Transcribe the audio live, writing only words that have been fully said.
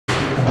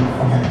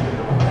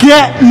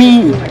get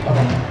me.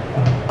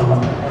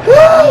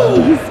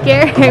 You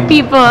scare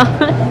people.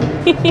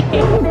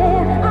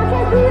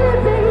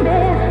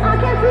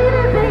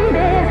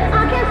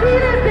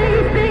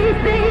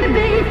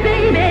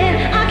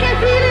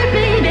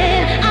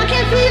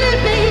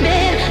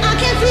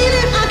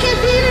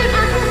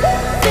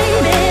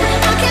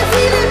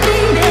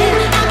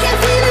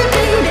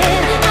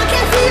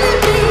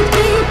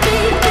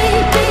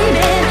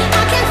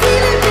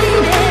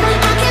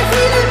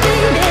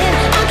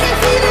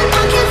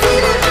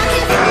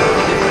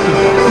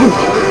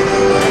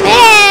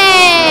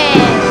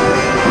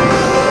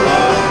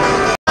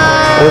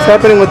 What's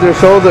happening with your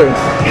shoulder?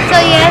 So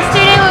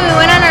yesterday when we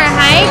went on our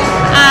hike,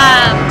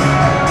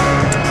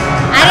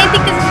 I didn't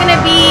think this was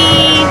gonna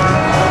be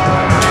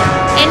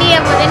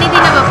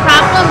anything of a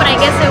problem, but I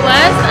guess it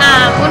was.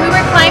 When we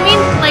were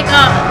climbing,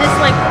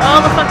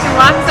 all the fucking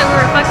rocks that we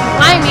were fucking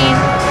climbing,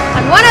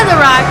 on one of the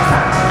rocks,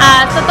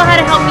 Soto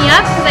had to help me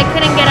up because I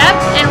couldn't get up,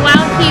 and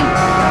while he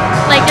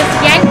just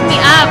yanked me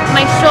up,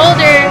 my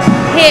shoulder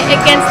hit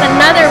against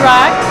another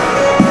rock,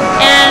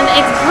 and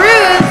it's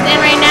bruised, and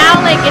right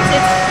now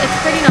it's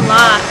hurting a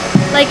lot.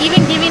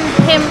 Even giving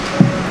him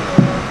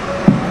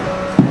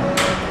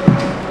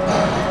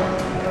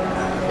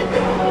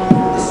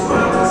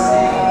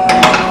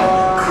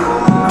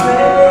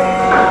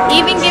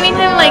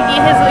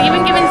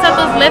even giving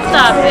Soto's lift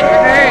off, it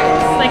hurts.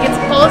 It's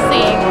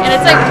pulsing, and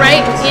it's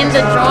right in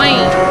the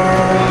joint.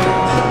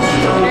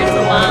 It hurts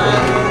a lot.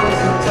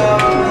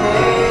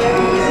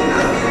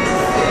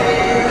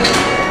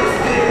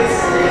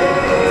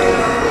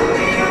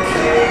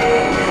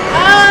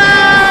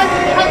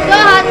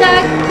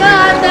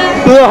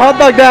 Do the hot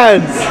dog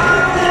dance.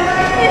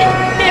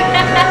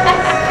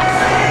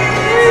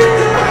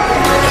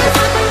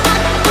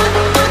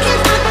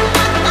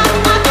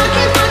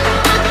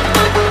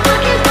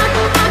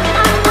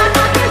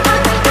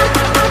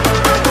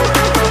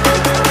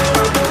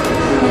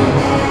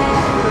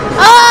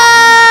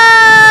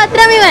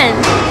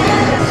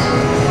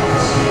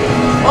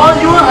 Oh,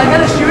 you want? I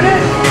gotta shoot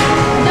it?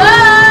 No!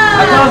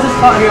 I thought it was just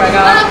hot here. I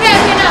got it. Oh, okay,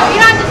 no.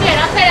 You don't have to do it.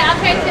 I'll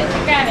try to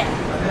grab it.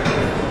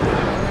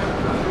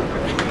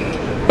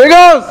 Here it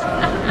goes!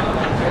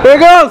 Here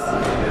it goes!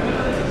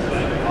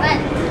 What?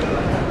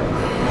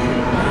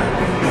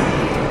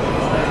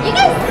 You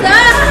guys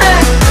suck!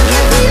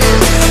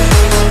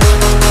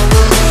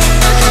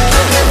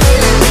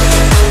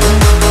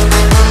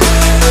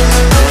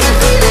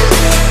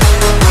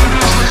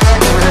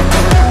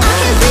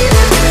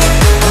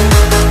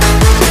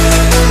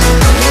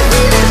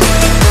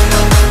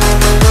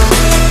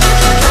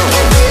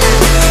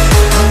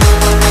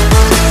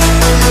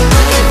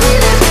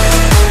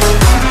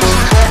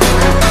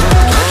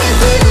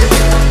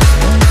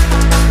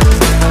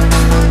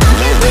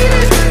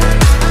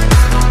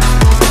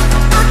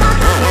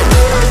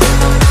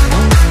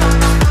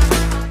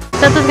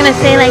 Soto's gonna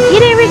say you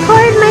didn't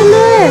record my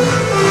lift.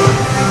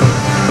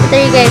 But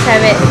there you guys have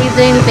it. He's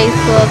doing the base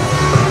pull.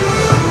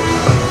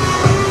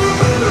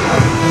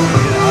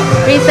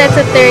 3 sets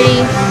of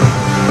 30.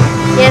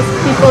 Yes,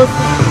 people,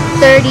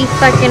 30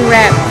 fucking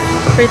reps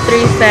for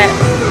 3 sets.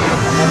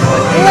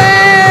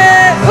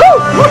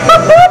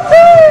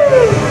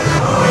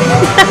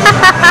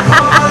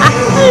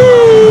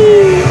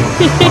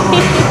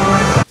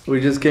 We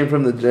just came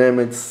from the gym.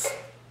 It's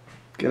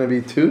gonna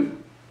be 2.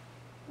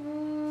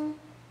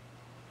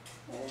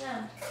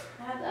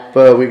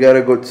 But we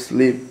gotta go to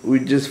sleep. We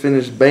just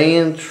finished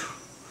bench.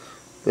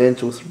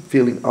 Bench was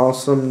feeling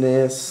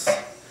awesomeness.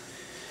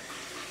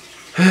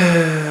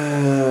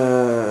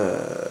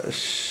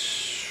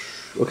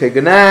 Okay,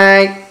 good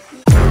night.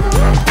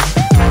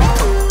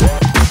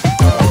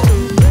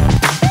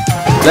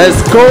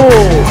 Let's go.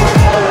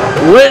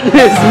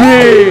 Witness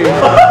me.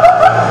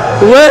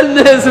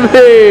 Witness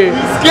me.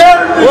 You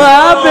scared me. What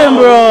happened,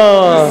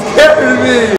 bro? You scared me.